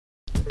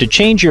To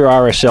change your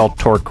RSL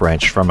torque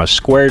wrench from a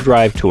square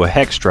drive to a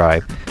hex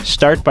drive,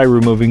 start by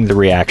removing the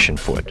reaction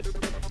foot.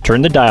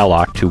 Turn the dial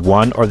lock to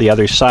one or the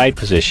other side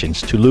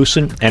positions to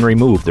loosen and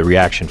remove the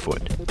reaction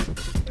foot.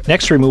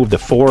 Next, remove the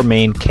 4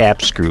 main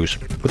cap screws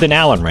with an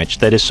Allen wrench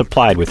that is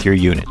supplied with your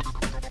unit.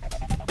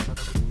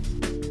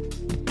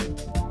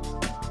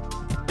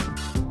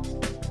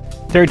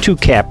 There are 2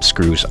 cap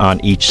screws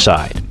on each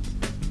side.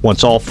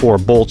 Once all 4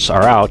 bolts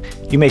are out,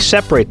 you may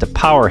separate the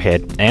power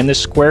head and the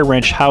square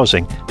wrench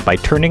housing by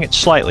turning it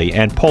slightly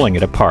and pulling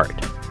it apart.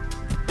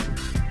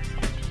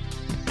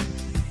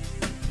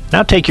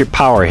 Now take your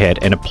power head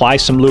and apply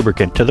some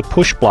lubricant to the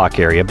push block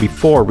area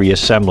before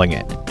reassembling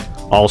it.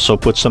 Also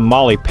put some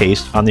moly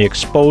paste on the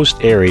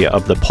exposed area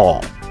of the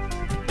pawl.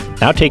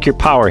 Now take your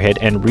power head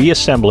and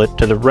reassemble it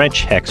to the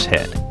wrench hex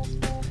head.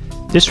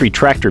 This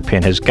retractor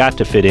pin has got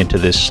to fit into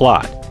this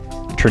slot.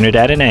 Turn it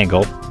at an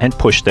angle and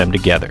push them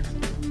together.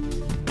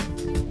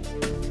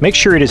 Make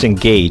sure it is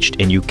engaged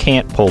and you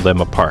can't pull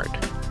them apart.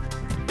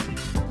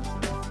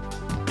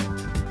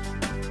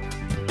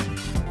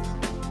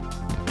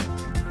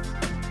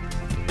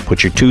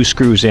 Put your 2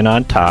 screws in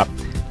on top.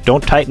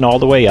 Don't tighten all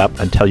the way up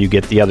until you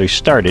get the others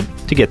started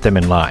to get them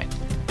in line.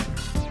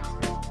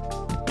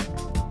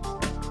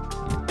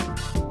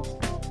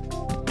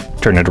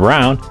 Turn it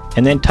around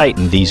and then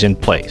tighten these in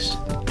place.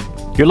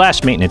 Your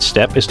last maintenance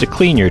step is to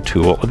clean your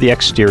tool with the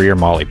exterior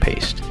moly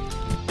paste.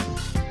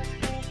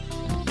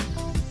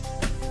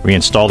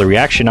 Reinstall the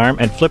reaction arm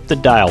and flip the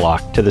dial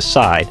lock to the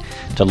side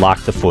to lock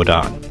the foot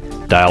on.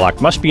 Dial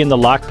lock must be in the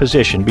lock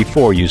position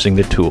before using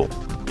the tool.